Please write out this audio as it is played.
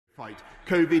fight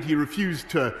COVID. He refused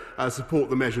to support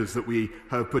the measures that we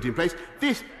have put in place.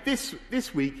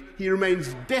 This week, he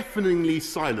remains deafeningly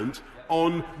silent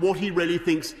on what he really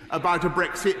thinks about a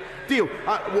Brexit deal.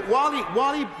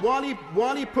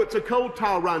 While he puts a cold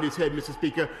towel round his head, Mr.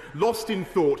 Speaker, lost in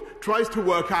thought, tries to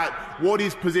work out what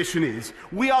his position is,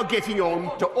 we are getting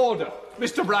on to order.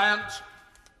 Mr. Bryant.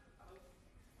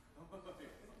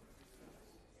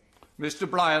 Mr.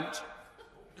 Bryant.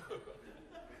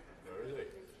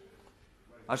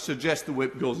 I suggest the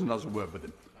whip goes and has a word with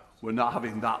him. We're not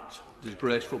having that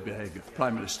disgraceful behaviour.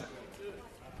 Prime Minister.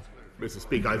 Mr.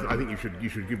 Speaker, I think you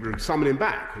should summon him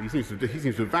back. He seems to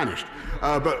have vanished.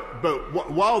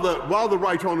 But while the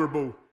Right Honourable